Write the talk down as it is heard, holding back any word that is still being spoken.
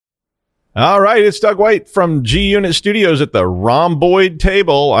All right, it's Doug White from G Unit Studios at the Rhomboid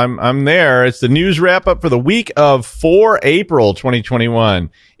table. I'm there. It's the news wrap up for the week of 4 April 2021.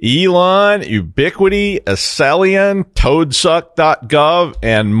 Elon, Ubiquiti, Accellion, Toadsuck.gov,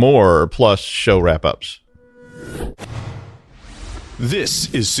 and more, plus show wrap ups.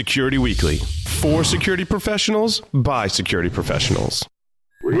 This is Security Weekly. For security professionals, by security professionals.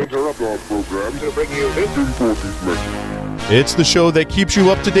 We interrupt our program to bring you this important message. It's the show that keeps you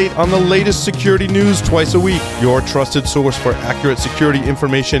up to date on the latest security news twice a week. Your trusted source for accurate security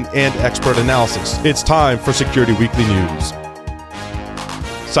information and expert analysis. It's time for Security Weekly News.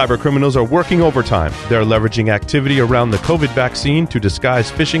 Cyber criminals are working overtime. They're leveraging activity around the COVID vaccine to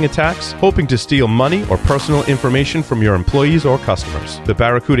disguise phishing attacks, hoping to steal money or personal information from your employees or customers. The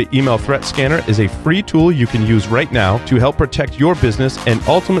Barracuda Email Threat Scanner is a free tool you can use right now to help protect your business and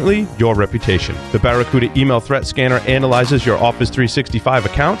ultimately your reputation. The Barracuda Email Threat Scanner analyzes your Office 365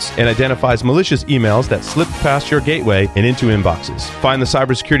 accounts and identifies malicious emails that slip past your gateway and into inboxes. Find the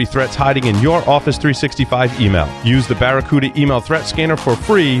cybersecurity threats hiding in your Office 365 email. Use the Barracuda Email Threat Scanner for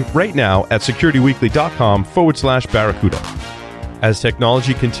free right now at securityweekly.com/Barracuda. As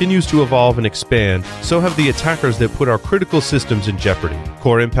technology continues to evolve and expand, so have the attackers that put our critical systems in jeopardy.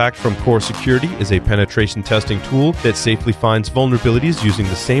 Core Impact from Core Security is a penetration testing tool that safely finds vulnerabilities using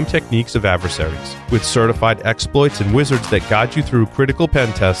the same techniques of adversaries. With certified exploits and wizards that guide you through critical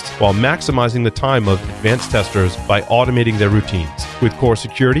pen tests while maximizing the time of advanced testers by automating their routines. With Core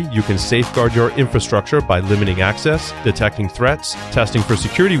Security, you can safeguard your infrastructure by limiting access, detecting threats, testing for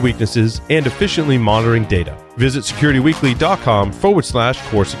security weaknesses, and efficiently monitoring data. Visit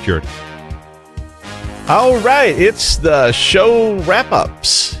securityweekly.com/core security. All right, it's the show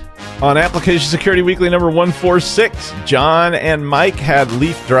wrap-ups. On Application Security Weekly number 146, John and Mike had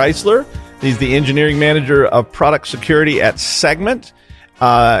Leif Dreisler. He's the engineering manager of product security at Segment.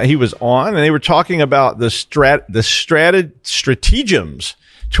 He was on, and they were talking about the stratagems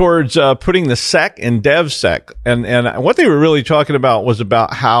towards putting the sec in DevSec. And what they were really talking about was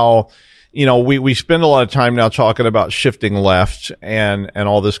about how, you know, we spend a lot of time now talking about shifting left and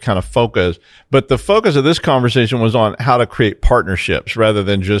all this kind of focus. But the focus of this conversation was on how to create partnerships rather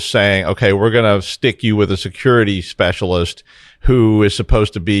than just saying, okay, we're going to stick you with a security specialist who is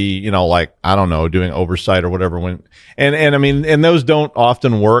supposed to be, you know, like, I don't know, doing oversight or whatever. And those don't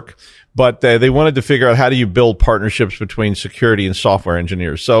often work, but they wanted to figure out how do you build partnerships between security and software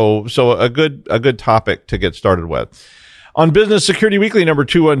engineers. So a good topic to get started with. On Business Security Weekly number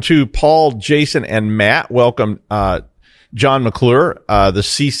 212, Paul, Jason, and Matt welcomed John McClure, the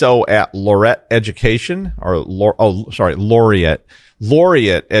CISO at Laureate Education, Laureate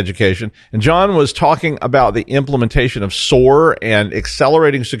Education. And John was talking about the implementation of SOAR and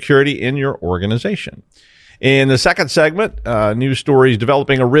accelerating security in your organization. In the second segment, news stories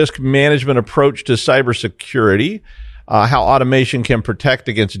developing a risk management approach to cybersecurity. How automation can protect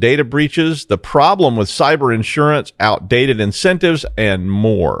against data breaches, the problem with cyber insurance, outdated incentives, and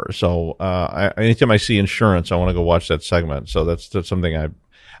more. So, anytime I see insurance, I want to go watch that segment. So that's something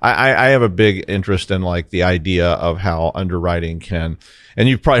I have a big interest in, like the idea of how underwriting can, and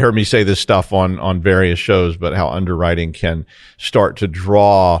you've probably heard me say this stuff on various shows, but how underwriting can start to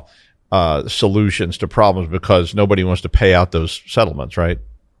draw, solutions to problems because nobody wants to pay out those settlements, right?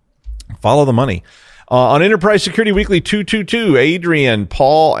 Follow the money. On Enterprise Security Weekly 222, Adrian,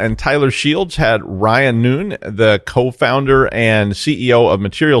 Paul, and Tyler Shields had Ryan Noon, the co-founder and CEO of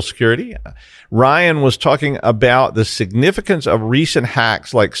Material Security. Ryan was talking about the significance of recent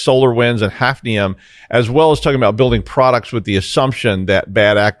hacks like SolarWinds and Hafnium, as well as talking about building products with the assumption that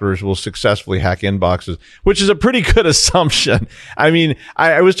bad actors will successfully hack inboxes, which is a pretty good assumption. I mean,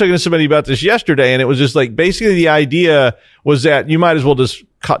 I was talking to somebody about this yesterday, and it was just like, basically the idea was that you might as well just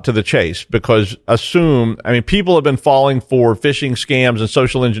cut to the chase because people have been falling for phishing scams and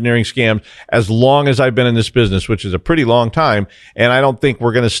social engineering scams as long as I've been in this business, which is a pretty long time. And I don't think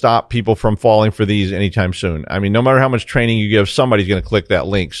we're going to stop people from falling for these anytime soon. I mean, no matter how much training you give, somebody's going to click that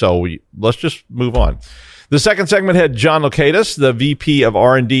link. So let's just move on. The second segment had John Locatus, the VP of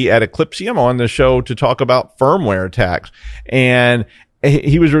R&D at Eclipsium, on the show to talk about firmware attacks. And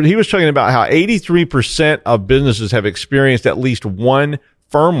he was talking about how 83% of businesses have experienced at least one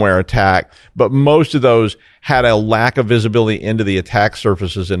firmware attack, but most of those had a lack of visibility into the attack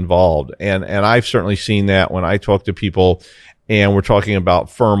surfaces involved. And I've certainly seen that when I talk to people and we're talking about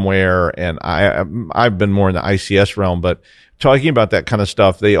firmware, and I've been more in the ICS realm, but talking about that kind of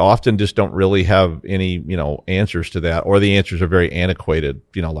stuff, they often just don't really have any, answers to that, or the answers are very antiquated,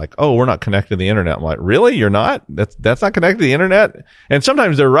 like, oh, we're not connected to the internet. I'm like, really? You're not? That's not connected to the internet? And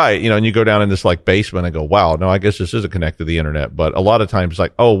sometimes they're right, and you go down in this like basement and go, wow, no, I guess this isn't connected to the internet. But a lot of times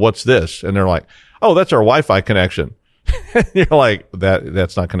like, oh, what's this? And they're like, oh, that's our Wi-Fi connection. You're like,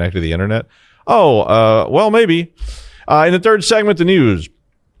 that's not connected to the internet? Oh, well, maybe. In the third segment, the news.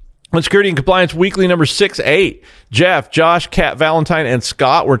 On Security and Compliance Weekly number 68, Jeff, Josh, Kat, Valentine, and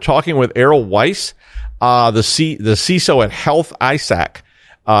Scott were talking with Errol Weiss, the CISO at Health ISAC.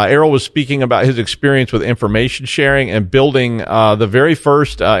 Errol was speaking about his experience with information sharing and building the very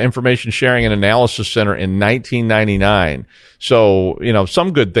first information sharing and analysis center in 1999. So,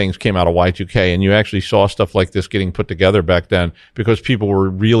 some good things came out of Y2K, and you actually saw stuff like this getting put together back then because people were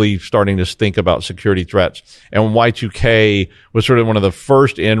really starting to think about security threats. And Y2K was sort of one of the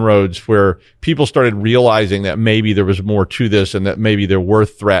first inroads where people started realizing that maybe there was more to this and that maybe there were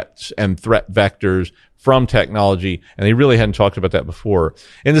threats and threat vectors from technology, and they really hadn't talked about that before.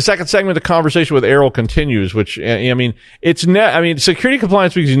 In the second segment, the conversation with Errol continues, which, Security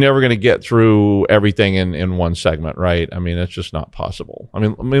Compliance Week is never going to get through everything in one segment, right? It's just not possible.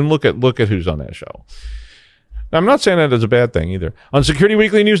 Look at who's on that show. Now, I'm not saying that as a bad thing either. On Security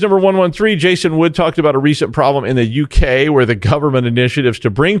Weekly News number 113, Jason Wood talked about a recent problem in the UK where the government initiatives to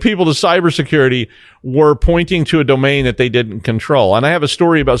bring people to cybersecurity were pointing to a domain that they didn't control. And I have a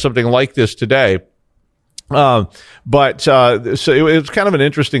story about something like this today. So it's kind of an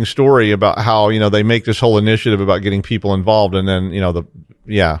interesting story about how, they make this whole initiative about getting people involved, and then,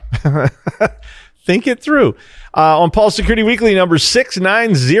 think it through. On Pulse Security Weekly number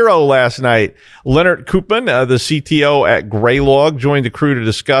 690 last night, Leonard Koopman, the CTO at Graylog, joined the crew to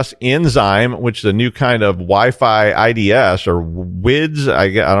discuss Enzyme, which is a new kind of Wi-Fi IDS or WIDS. I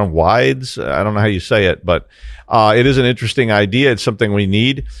don't know how you say it, but, it is an interesting idea. It's something we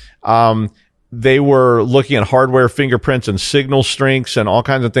need. They were looking at hardware fingerprints and signal strengths and all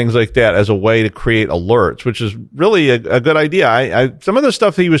kinds of things like that as a way to create alerts, which is really a good idea. Some of the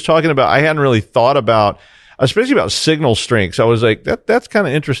stuff he was talking about, I hadn't really thought about, especially about signal strengths. I was like, that's kind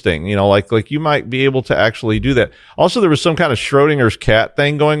of interesting. Like you might be able to actually do that. Also, there was some kind of Schrodinger's cat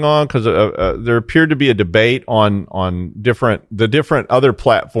thing going on because there appeared to be a debate on the different other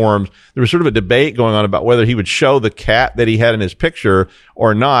platforms. There was sort of a debate going on about whether he would show the cat that he had in his picture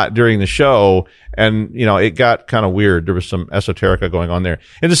or not during the show. And, it got kind of weird. There was some esoterica going on there.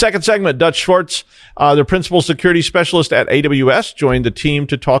 In the second segment, Dutch Schwartz, the principal security specialist at AWS, joined the team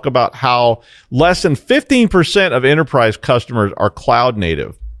to talk about how less than 15% of enterprise customers are cloud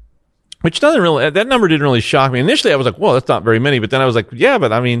native. Which that number didn't really shock me. Initially, I was like, well, that's not very many. But then I was like, yeah,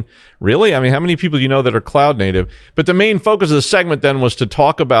 but really? How many people do you know that are cloud native? But the main focus of the segment then was to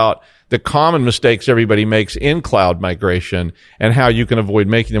talk about the common mistakes everybody makes in cloud migration and how you can avoid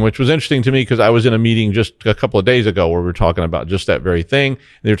making them, which was interesting to me because I was in a meeting just a couple of days ago where we were talking about just that very thing.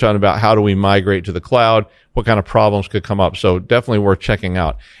 They were talking about how do we migrate to the cloud, what kind of problems could come up. So definitely worth checking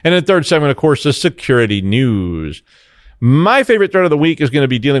out. And in the third segment, of course, the security news. My favorite threat of the week is going to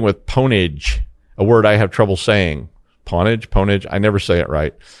be dealing with pwnage, a word I have trouble saying. Pwnage. I never say it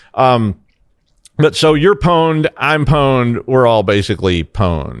right. But so you're pwned, I'm pwned, we're all basically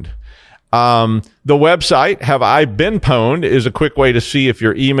pwned. The website, Have I Been Pwned, is a quick way to see if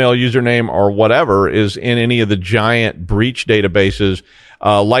your email username or whatever is in any of the giant breach databases,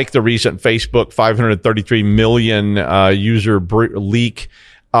 like the recent Facebook 533 million user leak.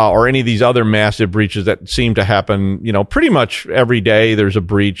 Or any of these other massive breaches that seem to happen, pretty much every day there's a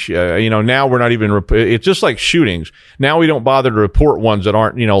breach. Now we're not even, it's just like shootings. Now we don't bother to report ones that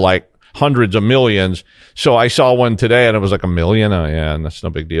aren't, like hundreds of millions. So I saw one today and it was like 1 million. Oh yeah, and that's no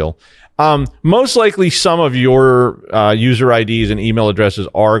big deal. Most likely some of your, user IDs and email addresses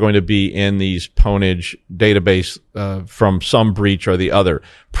are going to be in these pwnage database, from some breach or the other.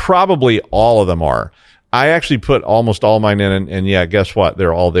 Probably all of them are. I actually put almost all mine in, and yeah, guess what?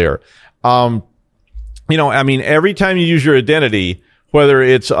 They're all there. Every time you use your identity, whether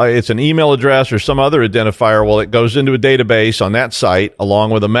it's an email address or some other identifier, well, it goes into a database on that site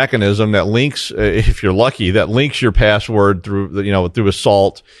along with a mechanism that links, if you're lucky, that links your password through a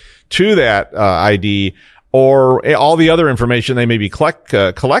salt to that ID, or all the other information they may be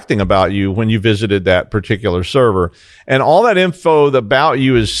collecting about you when you visited that particular server. And all that info about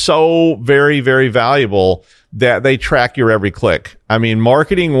you is so very, very valuable that they track your every click.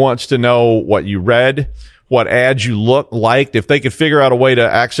 Marketing wants to know what you read, what ads you liked. If they could figure out a way to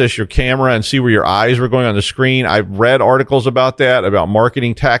access your camera and see where your eyes were going on the screen. I've read articles about that, about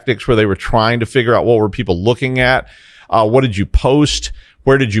marketing tactics where they were trying to figure out what were people looking at. What did you post?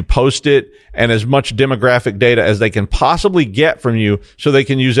 where did you post it, and as much demographic data as they can possibly get from you so they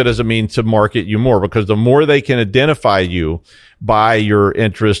can use it as a means to market you more. Because the more they can identify you by your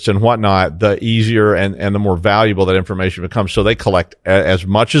interests and whatnot, the easier and the more valuable that information becomes. So they collect as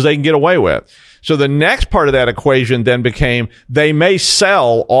much as they can get away with. So the next part of that equation then became they may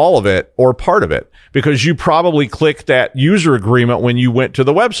sell all of it or part of it because you probably clicked that user agreement when you went to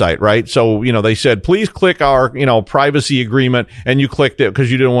the website, right? So, they said, please click our, privacy agreement, and you clicked it because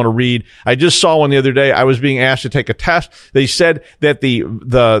you didn't want to read. I just saw one the other day. I was being asked to take a test. They said that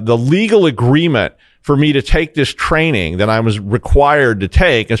the legal agreement for me to take this training that I was required to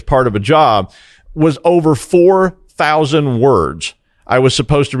take as part of a job was over 4,000 words. I was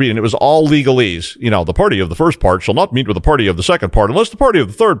supposed to read, and it was all legalese. The party of the first part shall not meet with the party of the second part unless the party of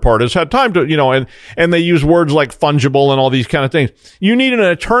the third part has had time to, and they use words like fungible and all these kind of things. You need an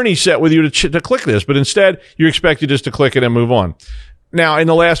attorney set with you to click this, but instead you're expected just to click it and move on. Now, in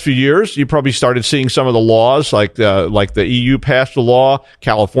the last few years, you probably started seeing some of the laws, like the EU passed a law,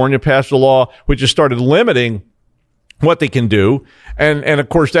 California passed a law, which has started limiting what they can do. And of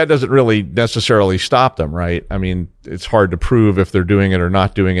course, that doesn't really necessarily stop them, right? I mean, it's hard to prove if they're doing it or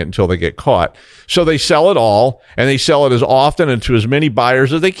not doing it until they get caught. So they sell it all, and they sell it as often and to as many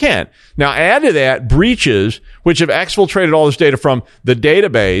buyers as they can. Now, add to that breaches, which have exfiltrated all this data from the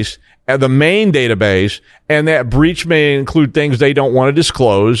database, the main database, and that breach may include things they don't want to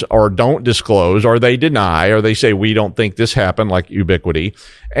disclose or don't disclose, or they deny, or they say, we don't think this happened, like Ubiquiti.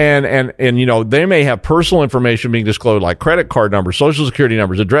 And they may have personal information being disclosed, like credit card numbers, social security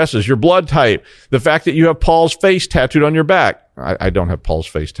numbers, addresses, your blood type, the fact that you have Paul's face tattooed on your back. I don't have Paul's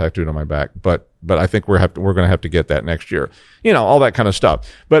face tattooed on my back, but I think we're going to have to get that next year. All that kind of stuff.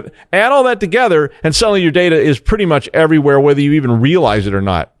 But add all that together, and suddenly your data is pretty much everywhere, whether you even realize it or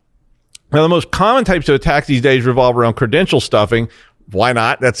not. Now, the most common types of attacks these days revolve around credential stuffing. Why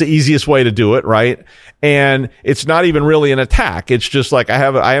not? That's the easiest way to do it, right? And it's not even really an attack. It's just like I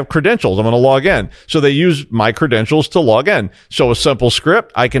have credentials. I'm going to log in. So they use my credentials to log in. So a simple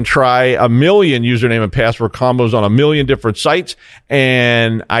script, I can try a million username and password combos on a million different sites,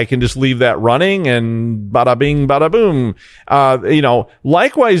 and I can just leave that running, and bada bing, bada boom.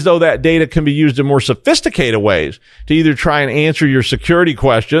 Likewise, though, that data can be used in more sophisticated ways to either try and answer your security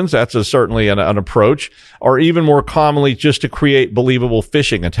questions. That's certainly an approach, or even more commonly, just to create believable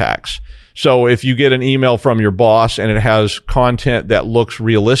phishing attacks. So if you get an email from your boss and it has content that looks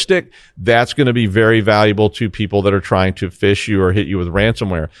realistic, that's going to be very valuable to people that are trying to phish you or hit you with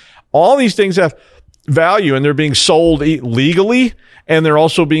ransomware. All these things have value, and they're being sold legally, and they're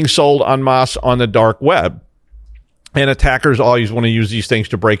also being sold en masse on the dark web. And attackers always want to use these things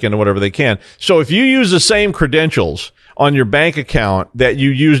to break into whatever they can. So if you use the same credentials on your bank account that you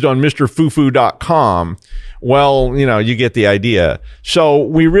used on MrFufu.com, well, you get the idea. So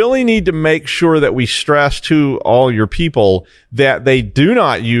we really need to make sure that we stress to all your people that they do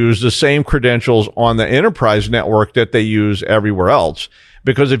not use the same credentials on the enterprise network that they use everywhere else.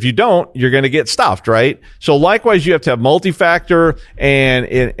 Because if you don't, you're going to get stuffed, right? So likewise, you have to have multi-factor,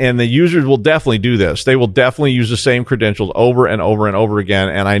 and the users will definitely do this. They will definitely use the same credentials over and over and over again.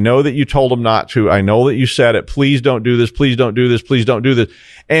 And I know that you told them not to. I know that you said it. Please don't do this. Please don't do this. Please don't do this.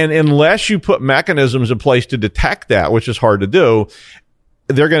 And unless you put mechanisms in place to detect that, which is hard to do,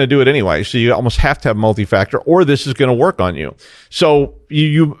 they're going to do it anyway. So you almost have to have multi-factor, or this is going to work on you. So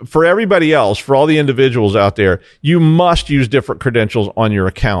you, for everybody else, for all the individuals out there, you must use different credentials on your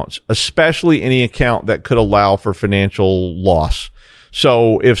accounts, especially any account that could allow for financial loss.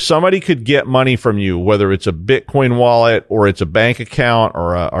 So if somebody could get money from you, whether it's a Bitcoin wallet or it's a bank account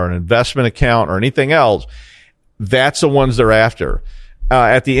or an investment account or anything else, that's the ones they're after.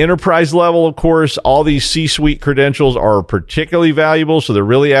 At the enterprise level, of course, all these C-suite credentials are particularly valuable, so they're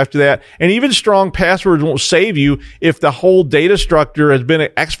really after that. And even strong passwords won't save you if the whole data structure has been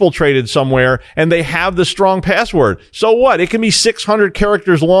exfiltrated somewhere and they have the strong password. So what? It can be 600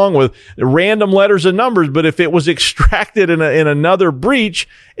 characters long with random letters and numbers, but if it was extracted in another breach,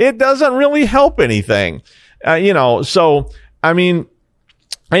 it doesn't really help anything. So, I mean,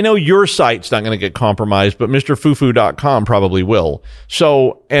 I know your site's not going to get compromised, but MrFufu.com probably will.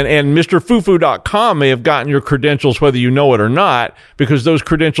 So, and MrFufu.com may have gotten your credentials whether you know it or not, because those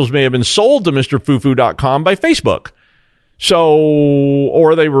credentials may have been sold to MrFufu.com by Facebook. So,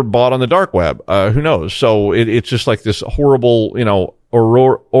 or they were bought on the dark web. Who knows? So it's just like this horrible,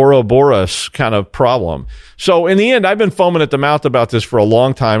 Ouroboros kind of problem. So in the end, I've been foaming at the mouth about this for a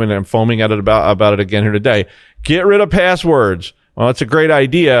long time, and I'm foaming at it about it again here today. Get rid of passwords. Well, it's a great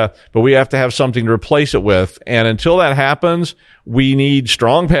idea, but we have to have something to replace it with. And until that happens, we need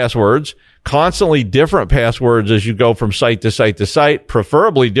strong passwords, constantly different passwords as you go from site to site to site,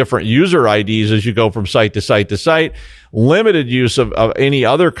 preferably different user IDs as you go from site to site to site, limited use of any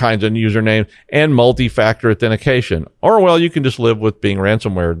other kinds of usernames, and multi-factor authentication. Or, well, you can just live with being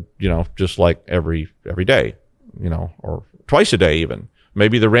ransomware, just like every day, or twice a day even.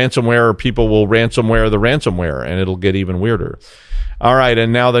 Maybe the ransomware people will ransomware the ransomware, and it'll get even weirder. All right,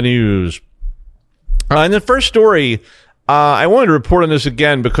 and now the news. In the first story, I wanted to report on this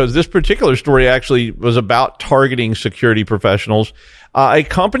again because this particular story actually was about targeting security professionals. A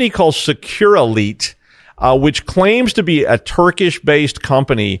company called SecurElite, which claims to be a Turkish-based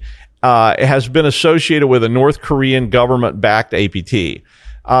company, has been associated with a North Korean government-backed APT.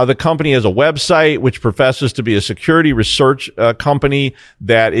 The company has a website which professes to be a security research company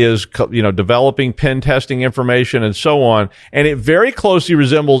that is, developing pen testing information and so on. And it very closely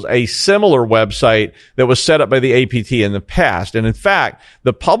resembles a similar website that was set up by the APT in the past. And in fact,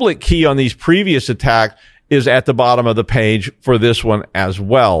 the public key on these previous attacks is at the bottom of the page for this one as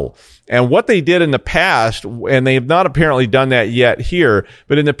well. And what they did in the past, and they have not apparently done that yet here,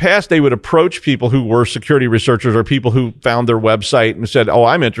 but in the past they would approach people who were security researchers or people who found their website and said, oh,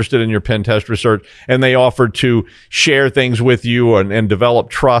 I'm interested in your pen test research. And they offered to share things with you and develop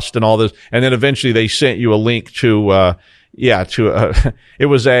trust and all this. And then eventually they sent you a link to, it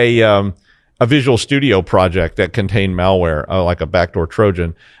was a Visual Studio project that contained malware, like a backdoor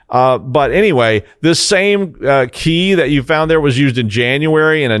Trojan. But anyway, this same key that you found there was used in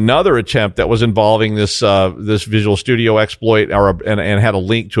January in another attempt that was involving this Visual Studio exploit and had a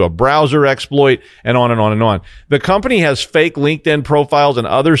link to a browser exploit and on and on and on. The company has fake LinkedIn profiles and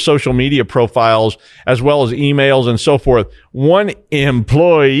other social media profiles as well as emails and so forth. One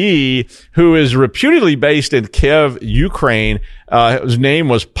employee who is reputedly based in Kiev, Ukraine, his name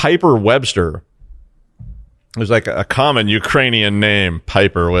was Piper Webster. It was like a common Ukrainian name,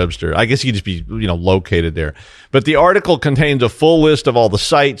 Piper Webster. I guess he could just be, located there. But the article contains a full list of all the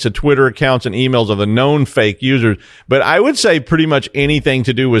sites, the Twitter accounts, and emails of the known fake users. But I would say pretty much anything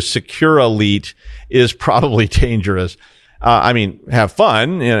to do with SecurElite is probably dangerous. Have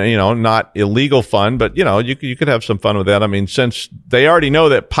fun, not illegal fun, but, you could have some fun with that. Since they already know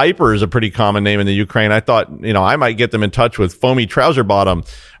that Piper is a pretty common name in the Ukraine, I thought, I might get them in touch with Foamy Trouser Bottom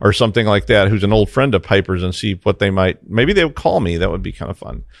or something like that, who's an old friend of Piper's, and see what maybe they would call me. That would be kind of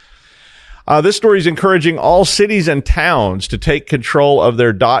fun. This story is encouraging all cities and towns to take control of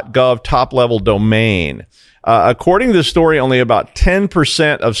their .gov top-level domain. According to the story, only about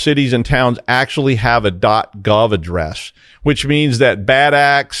 10% of cities and towns actually have a .gov address, which means that Bad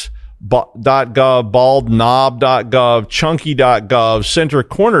Axe, .gov, baldknob.gov, chunky.gov,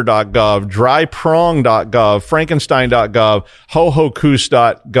 centercorner.gov, dryprong.gov, frankenstein.gov,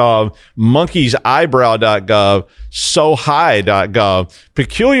 hohokus.gov, monkeyseyebrow.gov, sohigh.gov,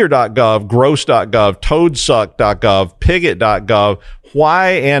 peculiar.gov, gross.gov, toadsuck.gov, pigget.gov, why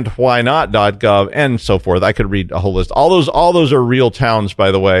and why not.gov, and so forth. I could read a whole list. All those are real towns,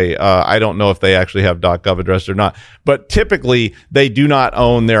 by the way. I don't know if they actually have .gov address or not, but typically they do not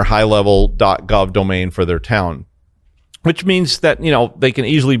own their high-level .gov domain for their town, which means that, they can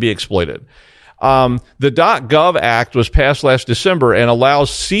easily be exploited. The .gov Act was passed last December and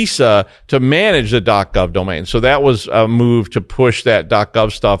allows CISA to manage the .gov domain. So that was a move to push that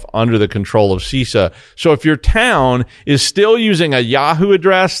 .gov stuff under the control of CISA. So if your town is still using a Yahoo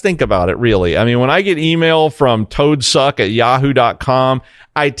address, think about it, really. When I get email from toadsuck@yahoo.com,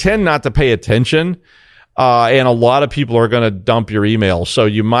 I tend not to pay attention. And a lot of people are going to dump your email. So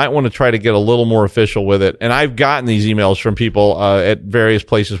you might want to try to get a little more official with it. And I've gotten these emails from people at various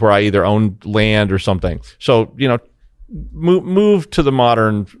places where I either own land or something. So, move to the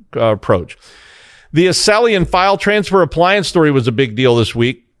modern approach. The Accellion file transfer appliance story was a big deal this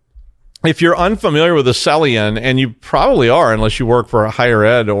week. If you're unfamiliar with Accellion, and you probably are unless you work for a higher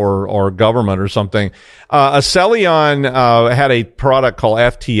ed or government or something, Accellion had a product called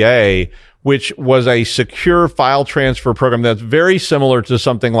FTA, which was a secure file transfer program that's very similar to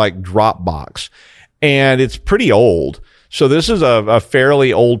something like Dropbox. And it's pretty old. So this is a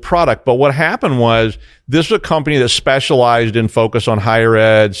fairly old product. But what happened was this was a company that specialized in focus on higher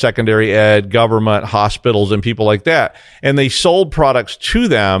ed, secondary ed, government, hospitals, and people like that. And they sold products to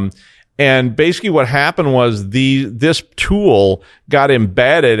them. And basically what happened was this tool got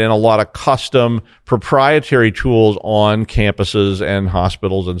embedded in a lot of custom proprietary tools on campuses and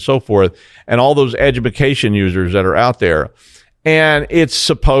hospitals and so forth, and all those education users that are out there. And it's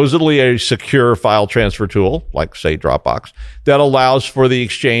supposedly a secure file transfer tool, like, say, Dropbox, that allows for the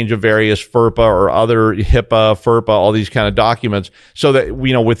exchange of various FERPA or other HIPAA, FERPA, all these kind of documents, so that,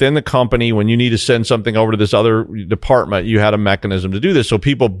 within the company, when you need to send something over to this other department, you had a mechanism to do this. So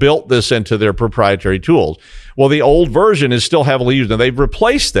people built this into their proprietary tools. Well, the old version is still heavily used. Now, they've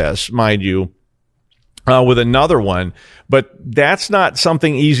replaced this, mind you, with another one, but that's not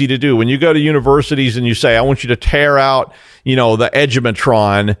something easy to do. When you go to universities and you say, I want you to tear out, the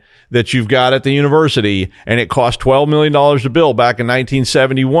Edumatron that you've got at the university, and it cost $12 million to build back in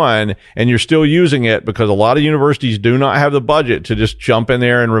 1971, and you're still using it because a lot of universities do not have the budget to just jump in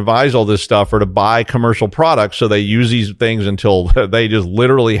there and revise all this stuff or to buy commercial products. So they use these things until they just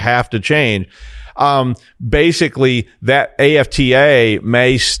literally have to change. Basically that AFTA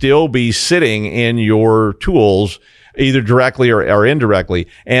may still be sitting in your tools, either directly or indirectly.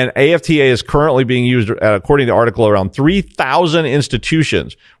 And AFTA is currently being used, according to the article, around 3,000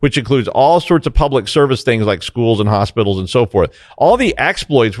 institutions, which includes all sorts of public service things like schools and hospitals and so forth. All the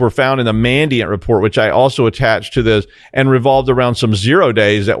exploits were found in the Mandiant report, which I also attached to this, and revolved around some 0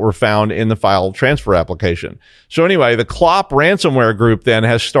 days that were found in the file transfer application. So anyway, the Clop ransomware group then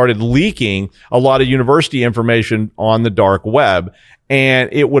has started leaking a lot of university information on the dark web. And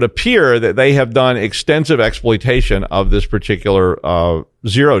it would appear that they have done extensive exploitation of this particular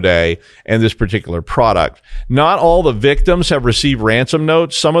 0 day and this particular product. Not all the victims have received ransom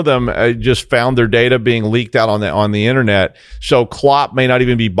notes. Some of them just found their data being leaked out on the internet. So Clop may not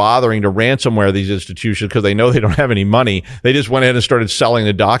even be bothering to ransomware these institutions because they know they don't have any money. They just went ahead and started selling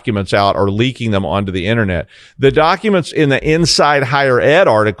the documents out or leaking them onto the internet. The documents in the Inside Higher Ed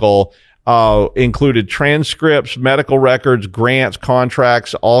article included transcripts, medical records, grants,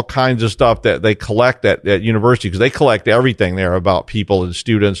 contracts, all kinds of stuff that they collect at university, because they collect everything there about people and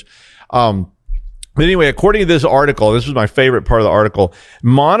students. But anyway, according to this article, this was my favorite part of the article,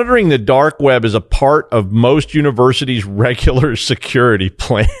 monitoring the dark web is a part of most universities' regular security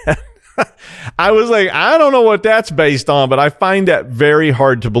plan. I was like, I don't know what that's based on, but I find that very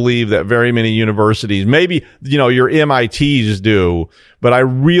hard to believe that very many universities, maybe, your MITs do, but I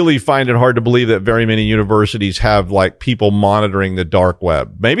really find it hard to believe that very many universities have like people monitoring the dark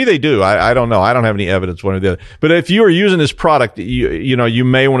web. Maybe they do. I don't know. I don't have any evidence one or the other. But if you are using this product, you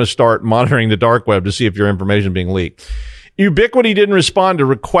may want to start monitoring the dark web to see if your information is being leaked. Ubiquiti didn't respond to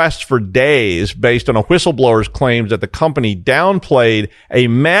requests for days based on a whistleblower's claims that the company downplayed a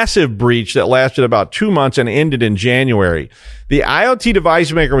massive breach that lasted about 2 months and ended in January. The IoT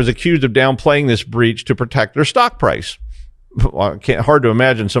device maker was accused of downplaying this breach to protect their stock price. Well, hard to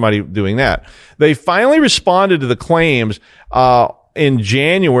imagine somebody doing that. They finally responded to the claims in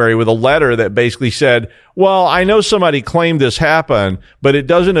January with a letter that basically said, well, I know somebody claimed this happened, but it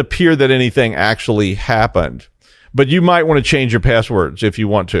doesn't appear that anything actually happened. But you might want to change your passwords if you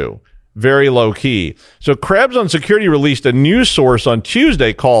want to. Very low key. So Krebs on Security released a news source on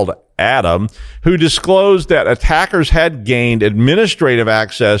Tuesday called Adam, who disclosed that attackers had gained administrative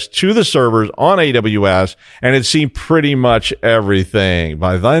access to the servers on AWS and had seen pretty much everything.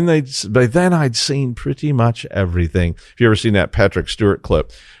 By then I'd seen pretty much everything. If you ever seen that Patrick Stewart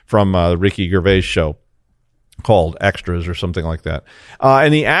clip from the Ricky Gervais show called Extras or something like that.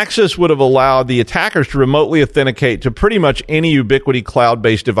 And the access would have allowed the attackers to remotely authenticate to pretty much any Ubiquiti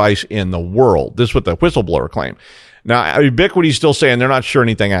cloud-based device in the world. This is what the whistleblower claimed. Now, Ubiquiti is still saying they're not sure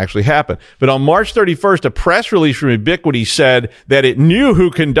anything actually happened. But on March 31st, a press release from Ubiquiti said that it knew who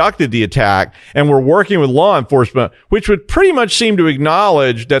conducted the attack and were working with law enforcement, which would pretty much seem to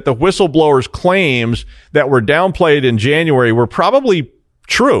acknowledge that the whistleblower's claims that were downplayed in January were probably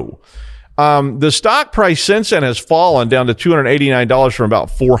true. The stock price since then has fallen down to $289 from about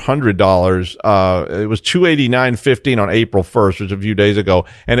 $400. It was $289.15 on April 1st, which was a few days ago,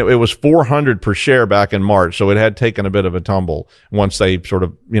 and it was $400 per share back in March. So it had taken a bit of a tumble once they sort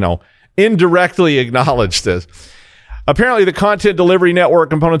of, indirectly acknowledged this. Apparently, the content delivery network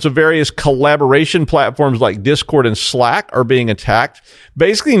components of various collaboration platforms like Discord and Slack are being attacked.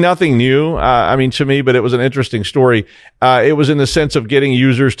 Basically, nothing new, to me, but it was an interesting story. It was in the sense of getting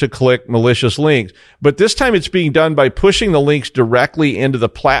users to click malicious links. But this time it's being done by pushing the links directly into the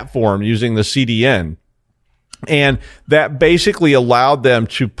platform using the CDN. And that basically allowed them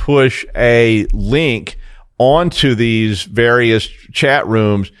to push a link onto these various chat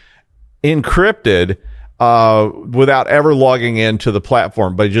rooms encrypted, without ever logging into the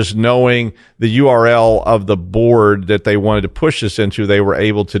platform. By just knowing the URL of the board that they wanted to push this into, they were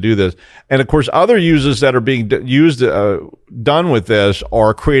able to do this. And of course, other users that are being done with this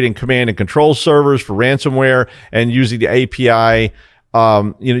are creating command and control servers for ransomware and using the API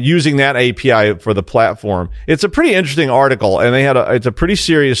using that API for the platform. It's a pretty interesting article, and it's a pretty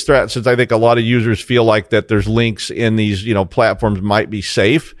serious threat, since I think a lot of users feel like that there's links in these, platforms might be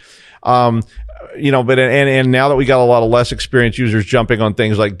safe. But now that we got a lot of less experienced users jumping on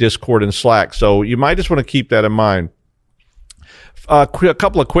things like Discord and Slack, so you might just want to keep that in mind. A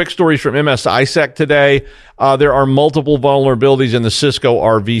couple of quick stories from MS-ISAC today. There are multiple vulnerabilities in the Cisco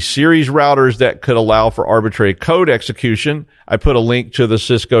RV series routers that could allow for arbitrary code execution. I put a link to the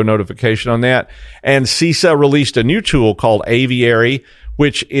Cisco notification on that. And CISA released a new tool called Aviary,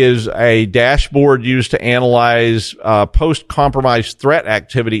 which is a dashboard used to analyze post-compromise threat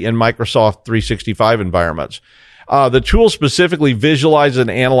activity in Microsoft 365 environments. The tool specifically visualizes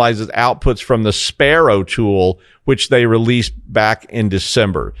and analyzes outputs from the Sparrow tool, which they released back in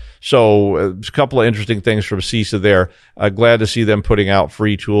December. So a couple of interesting things from CISA there. Glad to see them putting out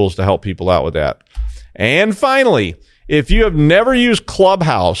free tools to help people out with that. And finally, if you have never used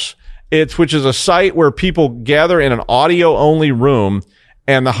Clubhouse, which is a site where people gather in an audio-only room,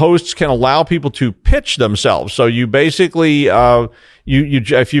 and the hosts can allow people to pitch themselves. So you basically,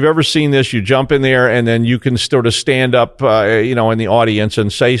 if you've ever seen this, you jump in there and then you can sort of stand up, in the audience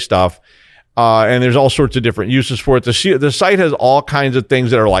and say stuff. And there's all sorts of different uses for it. The site has all kinds of things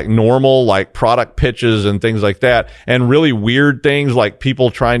that are like normal, like product pitches and things like that, and really weird things like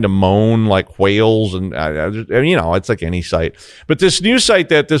people trying to moan like whales, and it's like any site. But this new site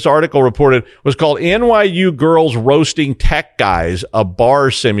that this article reported was called NYU Girls Roasting Tech Guys, a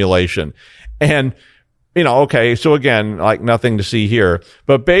bar simulation. And so again, like nothing to see here.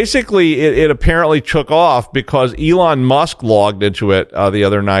 But basically, it apparently took off because Elon Musk logged into it the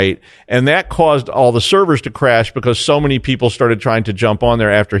other night, and that caused all the servers to crash because so many people started trying to jump on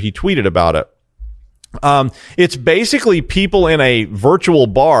there after he tweeted about it. It's basically people in a virtual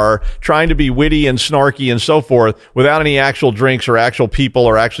bar trying to be witty and snarky and so forth without any actual drinks or actual people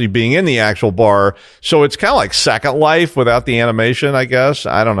or actually being in the actual bar. So it's kind of like Second Life without the animation, I guess.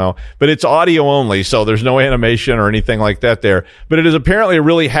 I don't know. But it's audio only, so there's no animation or anything like that there. But it is apparently a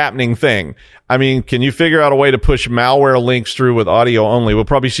really happening thing. I mean, can you figure out a way to push malware links through with audio only? We'll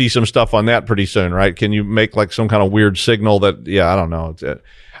probably see some stuff on that pretty soon, right? Can you make like some kind of weird signal that, I don't know.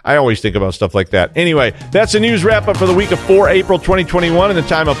 I always think about stuff like that. Anyway, that's the news wrap up for the week of 4 April 2021 in the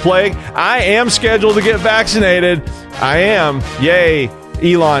time of plague. I am scheduled to get vaccinated. I am. Yay.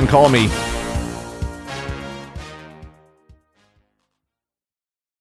 Elon, call me.